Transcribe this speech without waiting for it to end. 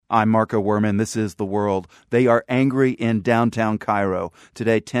I'm Marco Werman. This is The World. They are angry in downtown Cairo.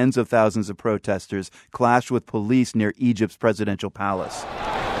 Today, tens of thousands of protesters clashed with police near Egypt's presidential palace.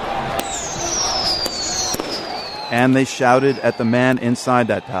 And they shouted at the man inside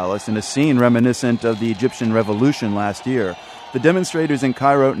that palace in a scene reminiscent of the Egyptian revolution last year. The demonstrators in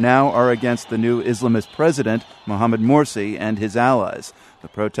Cairo now are against the new Islamist President, Mohammed Mursi, and his allies. The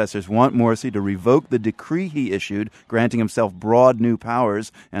protesters want Morsi to revoke the decree he issued, granting himself broad new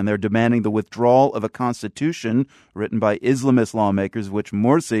powers, and they're demanding the withdrawal of a constitution written by Islamist lawmakers, which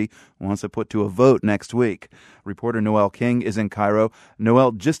Morsi wants to put to a vote next week. Reporter Noel King is in Cairo.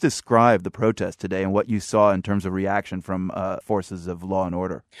 Noel, just describe the protest today and what you saw in terms of reaction from forces of law and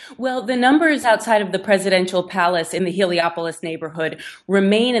order. Well, the numbers outside of the presidential palace in the Heliopolis neighborhood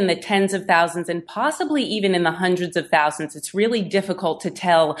remain in the tens of thousands and possibly even in the hundreds of thousands. It's really difficult to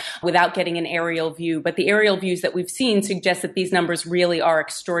tell without getting an aerial view, but the aerial views that we've seen suggest that these numbers really are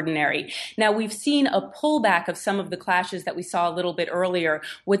extraordinary. Now, we've seen a pullback of some of the clashes that we saw a little bit earlier.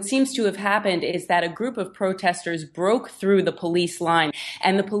 What seems to have happened is that a group of protesters broke through the police line,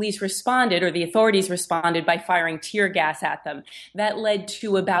 and the police responded, or the authorities responded, by firing tear gas at them. That led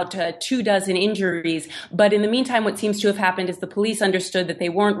to about 24 injuries, but in the meantime, what seems to have happened is the police understood that they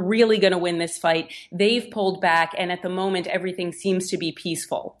weren't really going to win this fight. They've pulled back, and at the moment, everything seems to be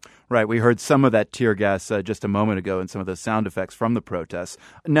peaceful. Right. We heard some of that tear gas just a moment ago and some of the sound effects from the protests.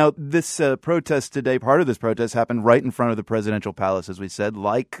 Now, this protest today, part of this protest happened right in front of the presidential palace, as we said,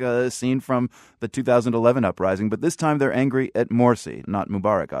 like seen from the 2011 uprising. But this time they're angry at Morsi, not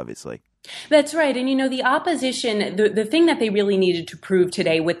Mubarak, obviously. That's right. And, the opposition, the thing that they really needed to prove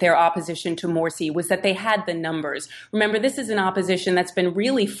today with their opposition to Morsi was that they had the numbers. Remember, this is an opposition that's been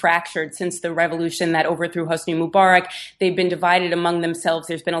really fractured since the revolution that overthrew Hosni Mubarak. They've been divided among themselves.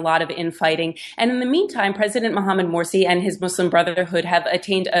 There's been a lot of infighting. And in the meantime, President Mohammed Mursi and his Muslim Brotherhood have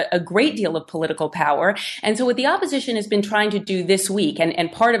attained a great deal of political power. And so what the opposition has been trying to do this week,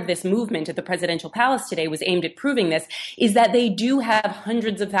 and part of this movement at the presidential palace today was aimed at proving this, is that they do have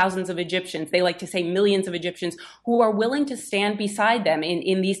hundreds of thousands of Egyptians, they like to say millions of Egyptians, who are willing to stand beside them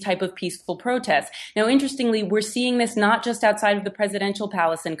in these type of peaceful protests. Now, interestingly, we're seeing this not just outside of the presidential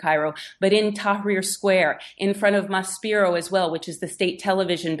palace in Cairo, but in Tahrir Square, in front of Maspero as well, which is the state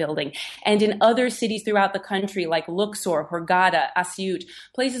television building, and in other cities throughout the country like Luxor, Hurghada, Asyut,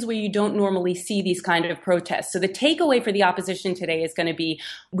 places where you don't normally see these kind of protests. So the takeaway for the opposition today is going to be,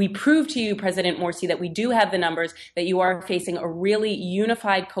 we prove to you, President Morsi, that we do have the numbers, that you are facing a really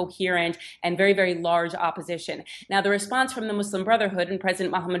unified, coherent, and very, very large opposition. Now, the response from the Muslim Brotherhood and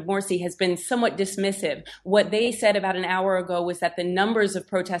President Mohammed Mursi has been somewhat dismissive. What they said about an hour ago was that the numbers of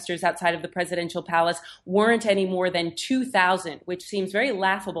protesters outside of the presidential palace weren't any more than 2,000, which seems very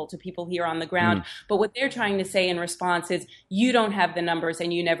laughable to people here on the ground. But what they're trying to say in response is, you don't have the numbers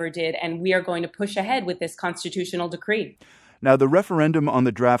and you never did, and we are going to push ahead with this constitutional decree. Now, the referendum on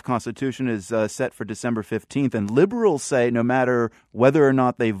the draft constitution is set for December 15th, and liberals say no matter whether or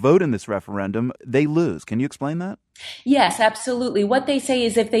not they vote in this referendum, they lose. Can you explain that? Yes, absolutely. What they say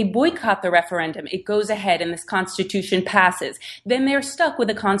is if they boycott the referendum, it goes ahead and this constitution passes, then they're stuck with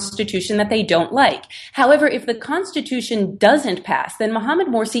a constitution that they don't like. However, if the constitution doesn't pass, then Mohammed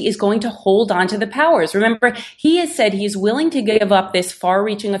Mursi is going to hold on to the powers. Remember, he has said he's willing to give up this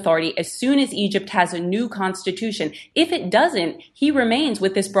far-reaching authority as soon as Egypt has a new constitution. If it doesn't, he remains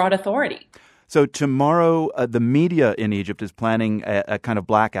with this broad authority. So tomorrow, the media in Egypt is planning a kind of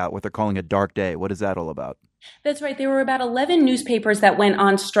blackout, what they're calling a dark day. What is that all about? That's right. There were about 11 newspapers that went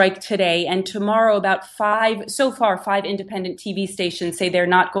on strike today, and tomorrow about five independent TV stations say they're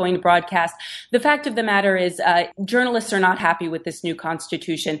not going to broadcast. The fact of the matter is journalists are not happy with this new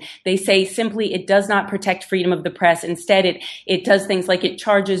constitution. They say simply it does not protect freedom of the press. Instead, it does things like it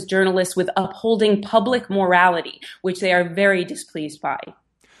charges journalists with upholding public morality, which they are very displeased by.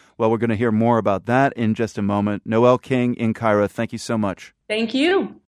 Well, we're going to hear more about that in just a moment. Noel King in Cairo, thank you so much. Thank you.